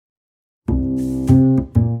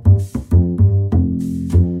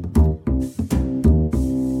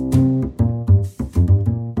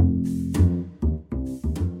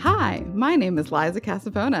name is Liza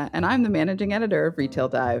Casapona, and I'm the managing editor of Retail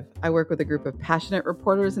Dive. I work with a group of passionate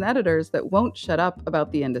reporters and editors that won't shut up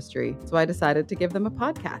about the industry, so I decided to give them a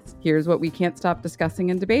podcast. Here's what we can't stop discussing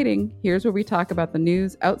and debating. Here's where we talk about the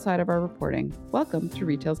news outside of our reporting. Welcome to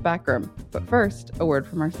Retail's Backroom. But first, a word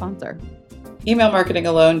from our sponsor. Email marketing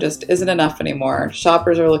alone just isn't enough anymore.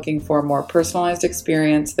 Shoppers are looking for a more personalized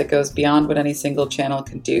experience that goes beyond what any single channel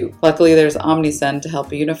can do. Luckily, there's OmniSend to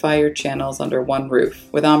help unify your channels under one roof.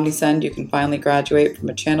 With OmniSend, you can finally graduate from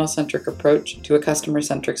a channel-centric approach to a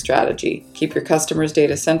customer-centric strategy. Keep your customers'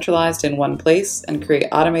 data centralized in one place and create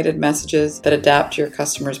automated messages that adapt to your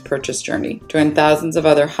customers' purchase journey. Join thousands of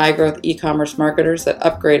other high-growth e-commerce marketers that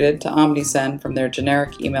upgraded to OmniSend from their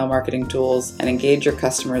generic email marketing tools and engage your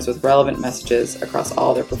customers with relevant messages across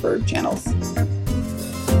all their preferred channels.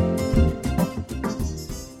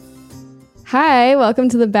 Hi, welcome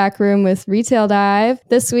to the Backroom with Retail Dive.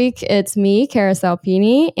 This week, it's me, Cara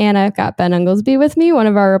Salpini, and I've got Ben Unglesbee with me, one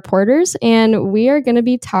of our reporters, and we are going to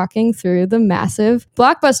be talking through the massive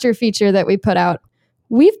Blockbuster feature that we put out.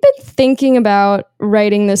 We've been thinking about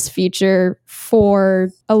writing this feature for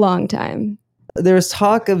a long time. There was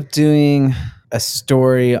talk of doing a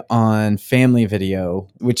story on Family Video,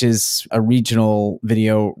 which is a regional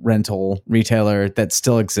video rental retailer that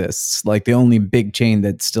still exists, like the only big chain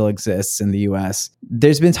that still exists in the US.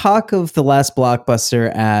 There's been talk of the last Blockbuster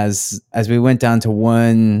as we went down to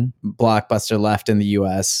one Blockbuster left in the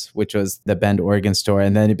US, which was the Bend, Oregon store,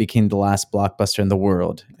 and then it became the last Blockbuster in the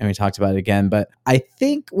world. And we talked about it again, but I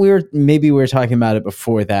think we were talking about it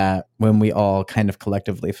before that when we all kind of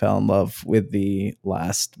collectively fell in love with the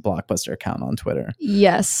last Blockbuster account on Twitter.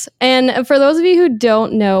 Yes. And for those of you who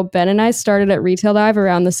don't know, Ben and I started at Retail Dive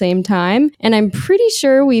around the same time. And I'm pretty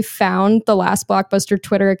sure we found the last Blockbuster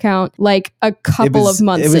Twitter account like a couple of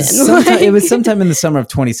months in. It was sometime in the summer of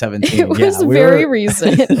 2017. It was very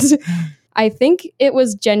recent. I think it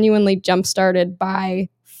was genuinely jump-started by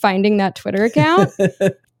finding that Twitter account.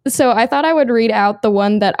 So I thought I would read out the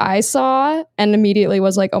one that I saw and immediately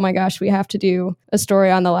was like, oh my gosh, we have to do a story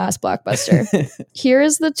on the last Blockbuster. Here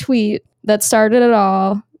is the tweet that started it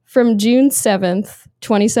all from June 7th,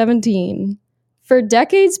 2017. For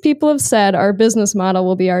decades, people have said our business model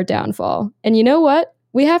will be our downfall. And you know what?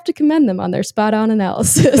 We have to commend them on their spot-on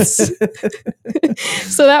analysis.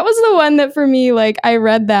 So that was the one that for me, like, I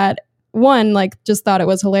read that, one, like, just thought it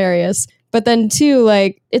was hilarious. But then two,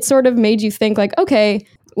 like, it sort of made you think, like, okay,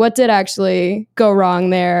 what did actually go wrong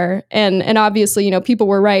there? And obviously, you know, people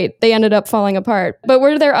were right. They ended up falling apart. But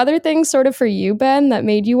were there other things sort of for you, Ben, that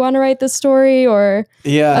made you want to write this story, or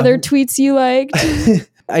other tweets you liked?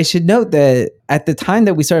 I should note that at the time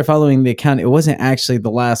that we started following the account, it wasn't actually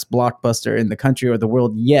the last Blockbuster in the country or the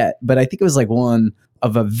world yet, but I think it was like one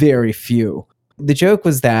of a very few. The joke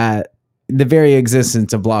was that the very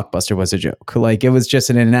existence of Blockbuster was a joke. Like, it was just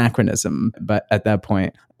an anachronism. But at that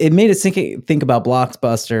point, it made us think about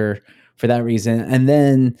Blockbuster for that reason. And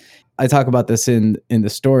then I talk about this in the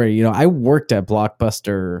story. You know, I worked at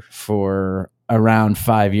Blockbuster for around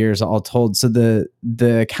 5 years all told. So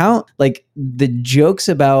the account, like, the jokes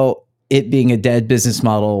about it being a dead business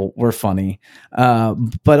model were funny.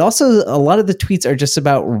 But also a lot of the tweets are just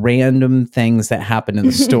about random things that happened in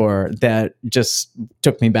the store that just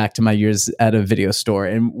took me back to my years at a video store.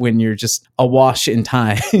 And when you're just awash in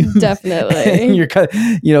time, definitely, you're,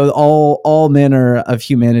 you know, all manner of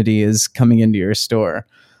humanity is coming into your store.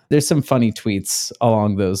 There's some funny tweets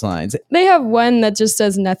along those lines. They have one that just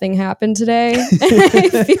says nothing happened today.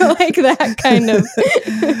 I feel like that kind of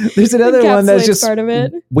there's another one that's just part of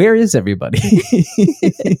it. Where is everybody?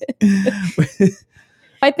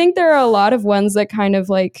 I think there are a lot of ones that kind of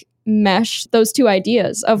like mesh those two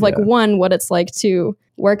ideas of like, one, what it's like to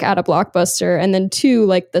work at a Blockbuster, and then two,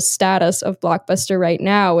 like the status of Blockbuster right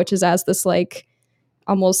now, which is as this like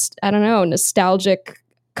almost, I don't know, nostalgic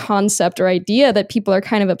concept or idea that people are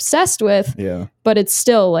kind of obsessed with, but it's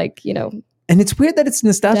still like, you know. And it's weird that it's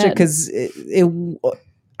nostalgic because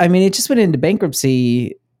it just went into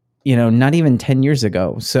bankruptcy, you know, not even 10 years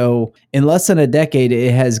ago. So in less than a decade,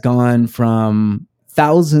 it has gone from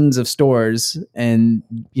thousands of stores and,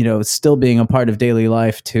 you know, still being a part of daily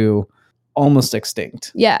life to almost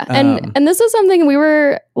extinct. Yeah. And this is something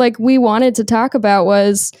we wanted to talk about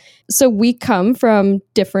was, so we come from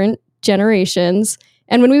different generations.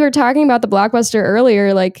 And when we were talking about the Blockbuster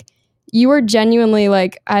earlier, like, you were genuinely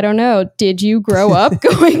like, I don't know, did you grow up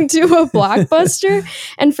going to a Blockbuster?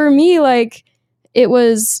 And for me, like, it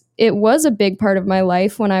was a big part of my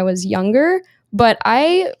life when I was younger, but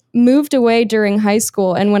I moved away during high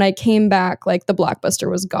school. And when I came back, like, the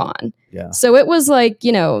Blockbuster was gone. Yeah. So it was like,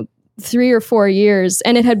 you know, 3 or 4 years,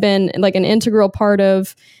 and it had been like an integral part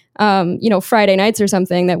of Friday nights or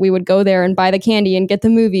something, that we would go there and buy the candy and get the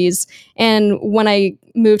movies. And when I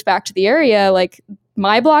moved back to the area, like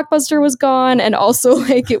my Blockbuster was gone, and also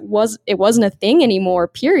like it wasn't a thing anymore,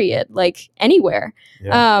 period, like anywhere.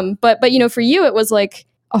 Yeah. But for you it was like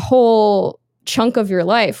a whole chunk of your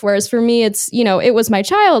life, whereas for me it's, it was my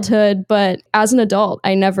childhood, but as an adult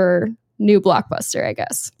I never knew Blockbuster, I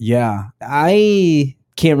guess. Yeah. I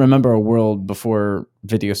can't remember a world before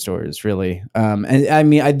video stores, really. And I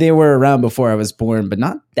mean, they were around before I was born, but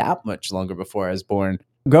not that much longer before I was born.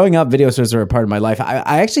 Growing up, video stores were a part of my life.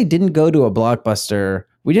 I actually didn't go to a Blockbuster.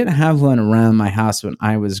 We didn't have one around my house when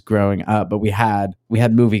I was growing up, but we had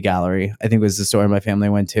Movie Gallery, I think was the store my family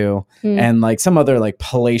went to. And like some other like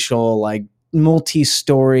palatial, like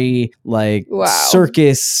multi-story, like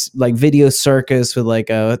circus, like video circus with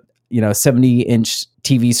like a 70-inch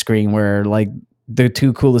TV screen where like the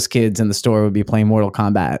two coolest kids in the store would be playing Mortal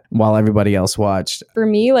Kombat while everybody else watched. For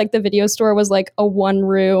me, like the video store was like a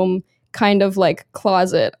one-room kind of like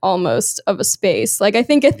closet almost of a space. Like I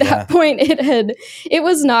think at that point it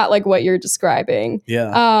was not like what you're describing.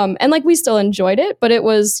 Yeah. And like we still enjoyed it, but it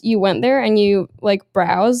was, you went there and you like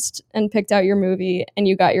browsed and picked out your movie and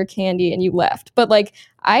you got your candy and you left. But like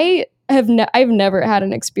I've never had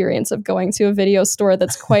an experience of going to a video store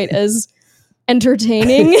that's quite as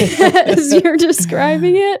entertaining as you're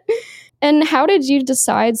describing it. And how did you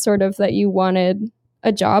decide sort of that you wanted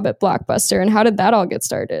a job at Blockbuster, and how did that all get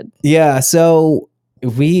started? Yeah, so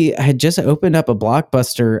we had just opened up a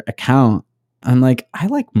Blockbuster account. I'm like, I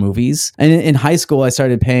like movies. And in high school, I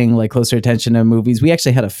started paying like closer attention to movies. We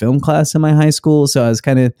actually had a film class in my high school, so I was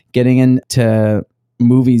kind of getting into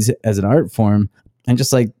movies as an art form and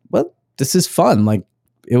just like, well, this is fun. Like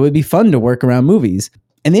it would be fun to work around movies.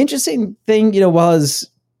 And the interesting thing, while I was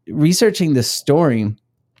researching this story,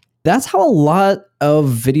 that's how a lot of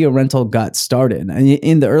video rental got started. And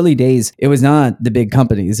in the early days, it was not the big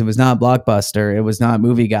companies. It was not Blockbuster. It was not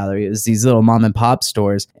Movie Gallery. It was these little mom and pop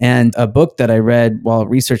stores. And a book that I read while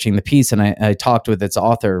researching the piece, and I talked with its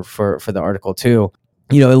author for the article too,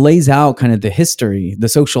 it lays out kind of the history, the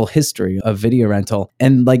social history of video rental.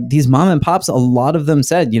 And like these mom and pops, a lot of them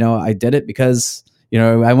said, I did it because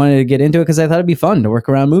I wanted to get into it because I thought it'd be fun to work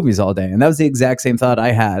around movies all day. And that was the exact same thought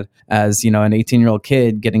I had as, an 18-year-old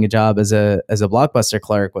kid getting a job as a Blockbuster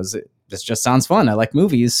clerk. This just sounds fun. I like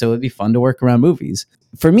movies, so it'd be fun to work around movies.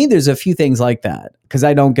 For me, there's a few things like that because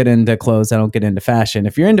I don't get into clothes. I don't get into fashion.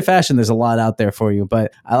 If you're into fashion, there's a lot out there for you.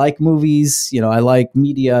 But I like movies, I like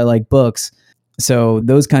media, I like books. So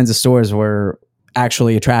those kinds of stores were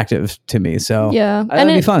actually attractive to me. So yeah,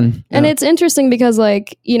 that'd be fun. And it's interesting because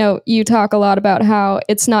like, you talk a lot about how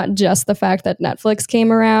it's not just the fact that Netflix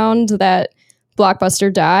came around, that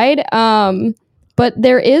Blockbuster died. But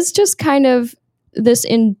there is just kind of this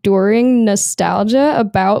enduring nostalgia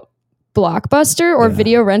about Blockbuster or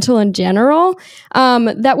video rental in general,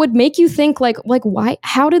 that would make you think like why,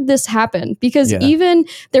 how did this happen? Because even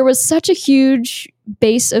there was such a huge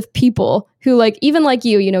base of people who like, even like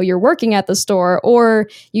you're working at the store or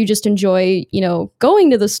you just enjoy, going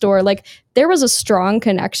to the store. Like there was a strong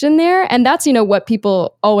connection there. And that's, what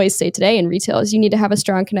people always say today in retail is you need to have a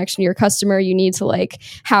strong connection to your customer. You need to like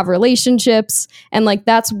have relationships. And like,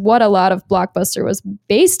 that's what a lot of Blockbuster was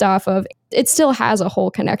based off of. It still has a whole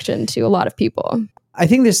connection to a lot of people. I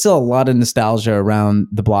think there's still a lot of nostalgia around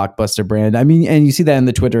the Blockbuster brand. I mean, and you see that in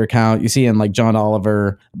the Twitter account. You see in like John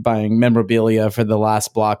Oliver buying memorabilia for the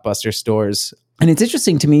last Blockbuster stores. And it's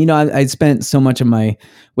interesting to me, I spent so much of my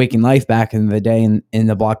waking life back in the day in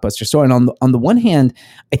the Blockbuster store. And on the one hand,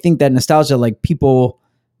 I think that nostalgia, like people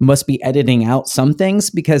must be editing out some things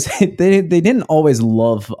because they didn't always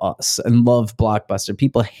love us and love Blockbuster.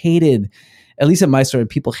 People hated, at least at my store,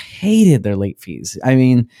 people hated their late fees. I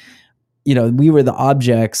mean, we were the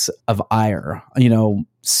objects of ire,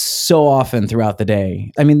 so often throughout the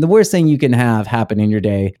day. I mean, the worst thing you can have happen in your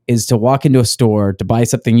day is to walk into a store to buy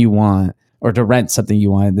something you want or to rent something you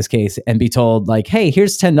want in this case and be told like, hey,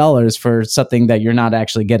 here's $10 for something that you're not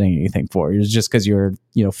actually getting anything for. It's just because you're,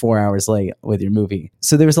 4 hours late with your movie.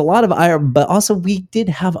 So there was a lot of ire, but also we did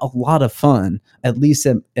have a lot of fun, at least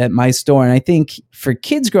at my store. And I think for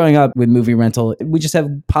kids growing up with movie rental, we just have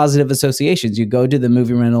positive associations. You go to the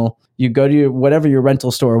movie rental, you go to whatever your rental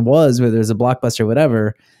store was, whether it was a Blockbuster or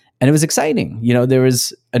whatever, and it was exciting. There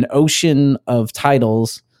was an ocean of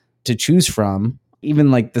titles to choose from.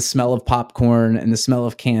 Even like the smell of popcorn and the smell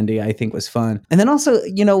of candy, I think was fun. And then also,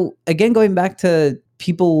 again, going back to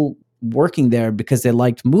people working there because they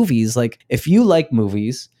liked movies, like if you like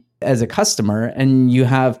movies as a customer and you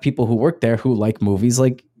have people who work there who like movies,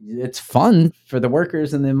 like it's fun for the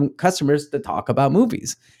workers and the customers to talk about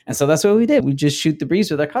movies. And so that's what we did. We just shoot the breeze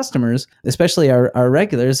with our customers, especially our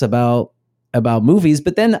regulars, about movies,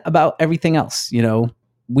 but then about everything else.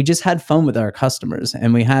 We just had fun with our customers,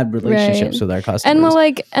 and we had relationships with our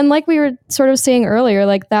customers. And like we were sort of saying earlier,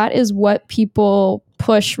 like that is what people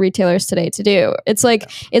push retailers today to do. It's like,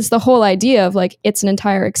 it's the whole idea of like, it's an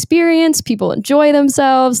entire experience. People enjoy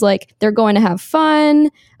themselves. Like they're going to have fun.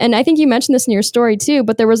 And I think you mentioned this in your story too,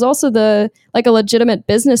 but there was also a legitimate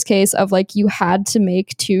business case of like, you had to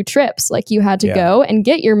make 2 trips. Like you had to go and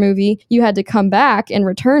get your movie. You had to come back and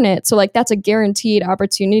return it. So like, that's a guaranteed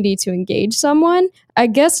opportunity to engage someone. I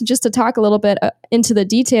guess just to talk a little bit into the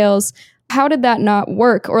details, how did that not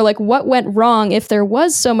work? Or like what went wrong if there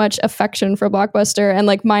was so much affection for Blockbuster and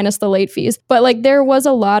like minus the late fees? But like there was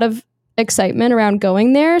a lot of excitement around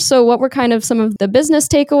going there. So what were kind of some of the business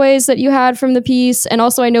takeaways that you had from the piece? And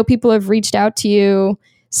also I know people have reached out to you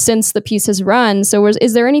since the piece has run. So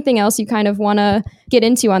is there anything else you kind of want to get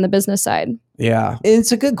into on the business side? Yeah,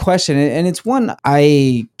 it's a good question. And it's one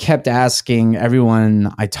I kept asking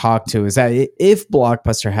everyone I talked to, is that if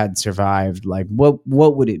Blockbuster had survived, like what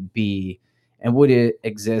would it be? And would it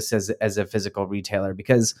exist as a physical retailer?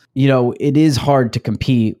 Because, it is hard to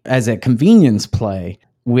compete as a convenience play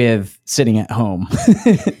with sitting at home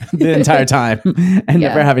the entire time and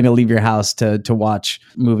never having to leave your house to watch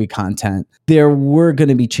movie content. There were going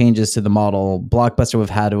to be changes to the model. Blockbuster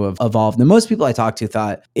would have had to have evolved. And most people I talked to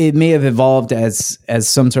thought it may have evolved as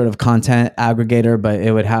some sort of content aggregator, but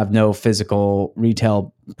it would have no physical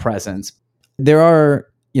retail presence. There are,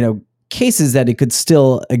 cases that it could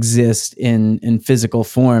still exist in physical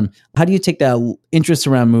form. How do you take that interest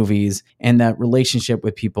around movies and that relationship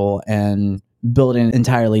with people and build an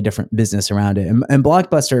entirely different business around it? And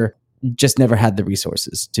Blockbuster just never had the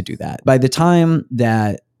resources to do that. By the time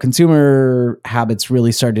that consumer habits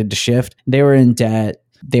really started to shift, they were in debt,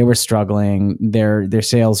 they were struggling, their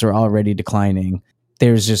sales were already declining.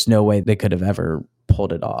 There's just no way they could have ever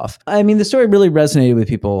pulled it off. I mean, the story really resonated with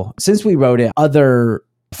people. Since we wrote it, other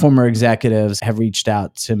former executives have reached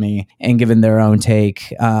out to me and given their own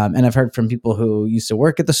take. And I've heard from people who used to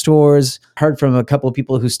work at the stores, heard from a couple of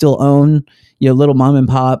people who still own, little mom and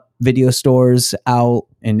pop video stores out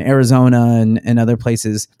in Arizona and other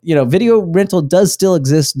places. Video rental does still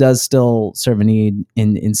exist, does still serve a need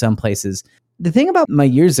in some places. The thing about my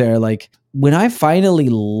years there, like when I finally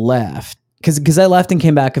left, because I left and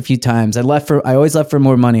came back a few times. I always left for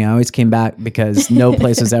more money. I always came back because no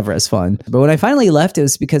place was ever as fun. But when I finally left, it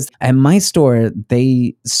was because at my store,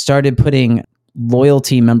 they started putting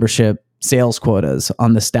loyalty membership sales quotas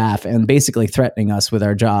on the staff and basically threatening us with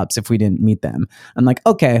our jobs if we didn't meet them. I'm like,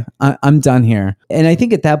 okay, I'm done here. And I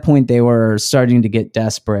think at that point they were starting to get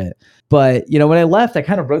desperate. But, when I left, I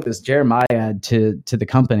kind of wrote this Jeremiah ad to the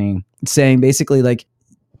company saying basically like,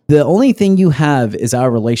 the only thing you have is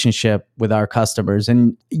our relationship with our customers,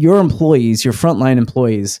 and your employees, your frontline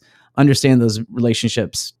employees, understand those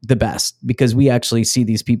relationships the best because we actually see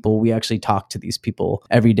these people. We actually talk to these people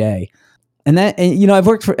every day. And I've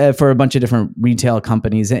worked for a bunch of different retail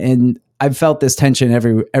companies, and I've felt this tension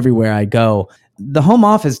everywhere I go. The home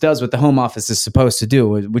office does what the home office is supposed to do,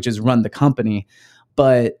 which is run the company.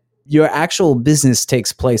 But your actual business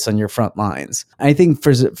takes place on your front lines. I think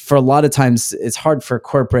for a lot of times, it's hard for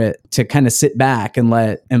corporate to kind of sit back and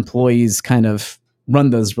let employees kind of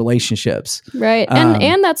run those relationships. Right.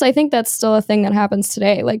 And I think that's still a thing that happens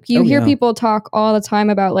today. Like you hear people talk all the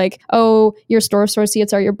time about like, oh, your store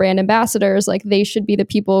associates are your brand ambassadors. Like they should be the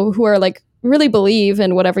people who are like really believe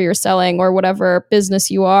in whatever you're selling or whatever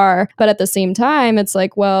business you are. But at the same time, it's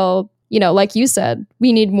like, well, like you said,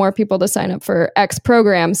 we need more people to sign up for X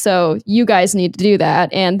program. So you guys need to do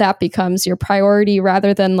that. And that becomes your priority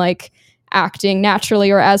rather than like acting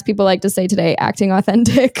naturally, or as people like to say today, acting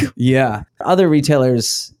authentic. Yeah. Other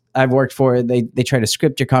retailers I've worked for, they try to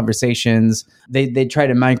script your conversations. They try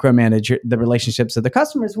to micromanage the relationships of the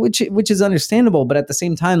customers, which is understandable. But at the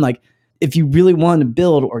same time, like if you really want to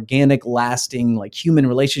build organic, lasting, like human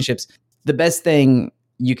relationships, the best thing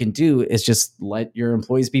you can do is just let your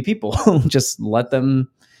employees be people. Just let them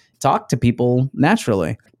talk to people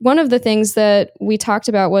naturally. One of the things that we talked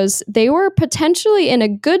about was they were potentially in a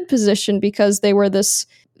good position because they were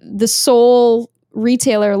the sole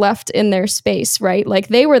retailer left in their space, right? Like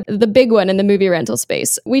they were the big one in the movie rental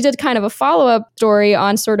space. We did kind of a follow-up story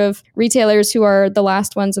on sort of retailers who are the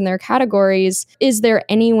last ones in their categories. Is there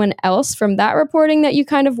anyone else from that reporting that you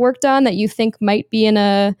kind of worked on that you think might be in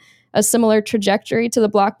a similar trajectory to the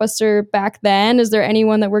Blockbuster back then? Is there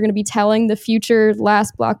anyone that we're going to be telling the future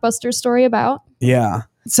last Blockbuster story about? Yeah.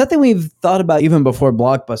 Something we've thought about even before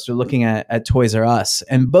Blockbuster, looking at Toys R Us.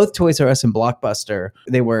 And both Toys R Us and Blockbuster,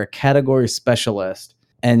 they were a category specialist.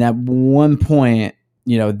 And at one point,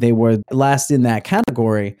 they were last in that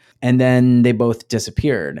category, and then they both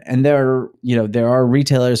disappeared. And there are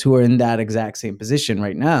retailers who are in that exact same position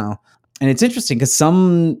right now. And it's interesting because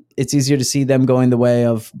it's easier to see them going the way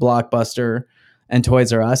of Blockbuster and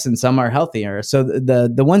Toys R Us, and some are healthier. So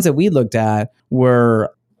the ones that we looked at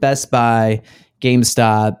were Best Buy,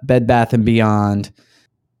 GameStop, Bed Bath & Beyond,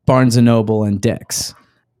 Barnes & Noble, and Dick's.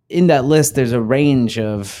 In that list, there's a range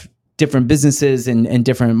of different businesses and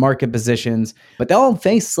different market positions, but they all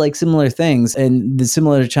face like similar things and the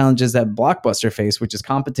similar challenges that Blockbuster faced, which is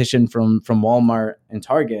competition from Walmart and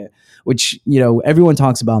Target, which, everyone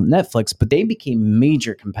talks about Netflix, but they became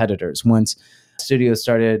major competitors once studios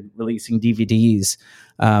started releasing DVDs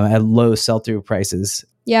at low sell-through prices.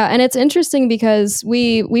 Yeah, and it's interesting because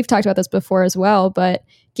we've talked about this before as well, but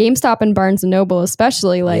GameStop and Barnes & Noble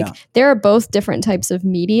especially, they are both different types of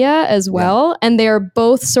media as well, and they are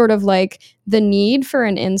both sort of like the need for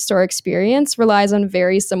an in-store experience relies on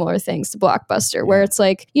very similar things to Blockbuster, where it's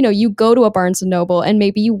like, you go to a Barnes & Noble and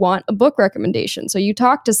maybe you want a book recommendation, so you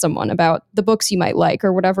talk to someone about the books you might like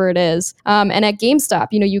or whatever it is. And at GameStop,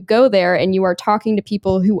 you go there and you are talking to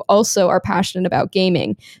people who also are passionate about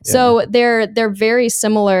gaming. Yeah. So they're very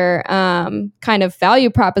similar kind of value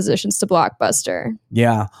propositions to Blockbuster.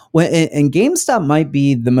 Yeah. Well, and GameStop might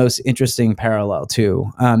be the most interesting parallel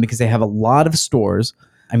too, because they have a lot of stores.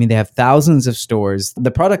 I mean, they have thousands of stores.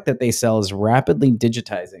 The product that they sell is rapidly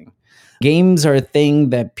digitizing. Games are a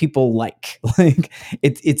thing that people like. Like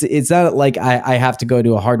it's not like I have to go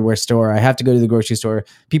to a hardware store. I have to go to the grocery store.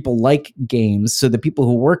 People like games. So the people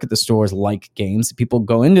who work at the stores like games. The people who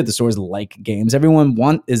go into the stores like games.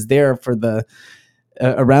 Everyone is there for the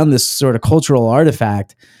around this sort of cultural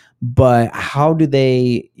artifact. But how do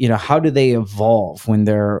they evolve when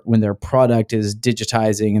their product is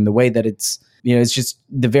digitizing and the way that it's just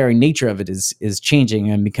the very nature of it is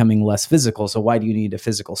changing and becoming less physical. So why do you need a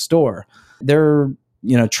physical store? They're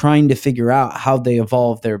trying to figure out how they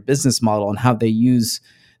evolve their business model and how they use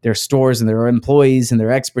their stores and their employees and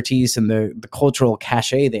their expertise and the cultural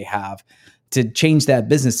cachet they have to change that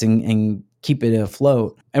business and keep it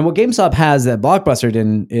afloat. And what GameStop has that Blockbuster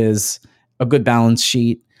didn't is a good balance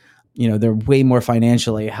sheet. They're way more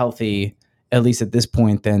financially healthy, at least at this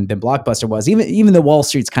point, than Blockbuster was. Even though Wall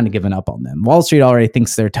Street's kind of given up on them. Wall Street already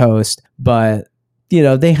thinks they're toast, but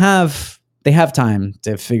they have time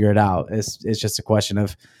to figure it out. It's just a question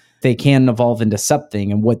of they can evolve into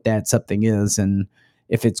something and what that something is, and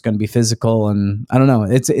if it's going to be physical. And I don't know.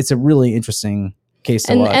 It's a really interesting case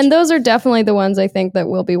to watch. And those are definitely the ones I think that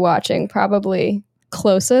we'll be watching, probably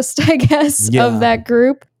closest, I guess, of that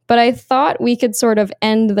group. But I thought we could sort of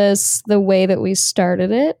end this the way that we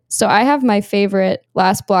started it. So I have my favorite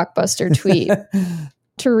last Blockbuster tweet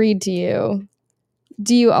to read to you.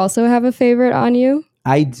 Do you also have a favorite on you?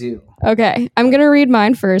 I do. Okay. I'm going to read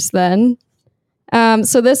mine first then.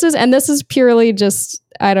 So this is purely just,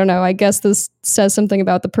 I don't know, I guess this says something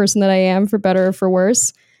about the person that I am, for better or for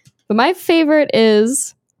worse. But my favorite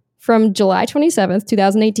is from July 27th,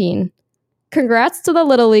 2018. Congrats to the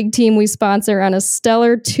Little League team we sponsor on a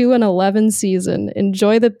stellar 2-11 season.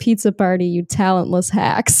 Enjoy the pizza party, you talentless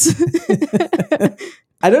hacks.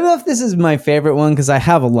 I don't know if this is my favorite one because I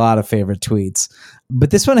have a lot of favorite tweets, but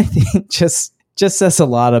this one I think just says a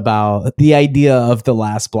lot about the idea of the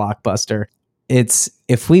last Blockbuster. It's,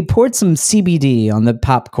 if we poured some CBD on the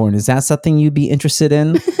popcorn, is that something you'd be interested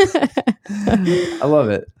in? I love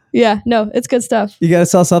it. Yeah, no, it's good stuff. You got to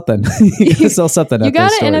sell something. You got to sell something. You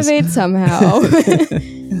got to innovate somehow.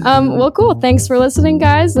 Well, cool. Thanks for listening,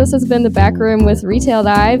 guys. This has been the Backroom with Retail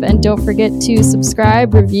Dive. And don't forget to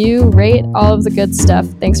subscribe, review, rate, all of the good stuff.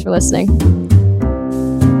 Thanks for listening.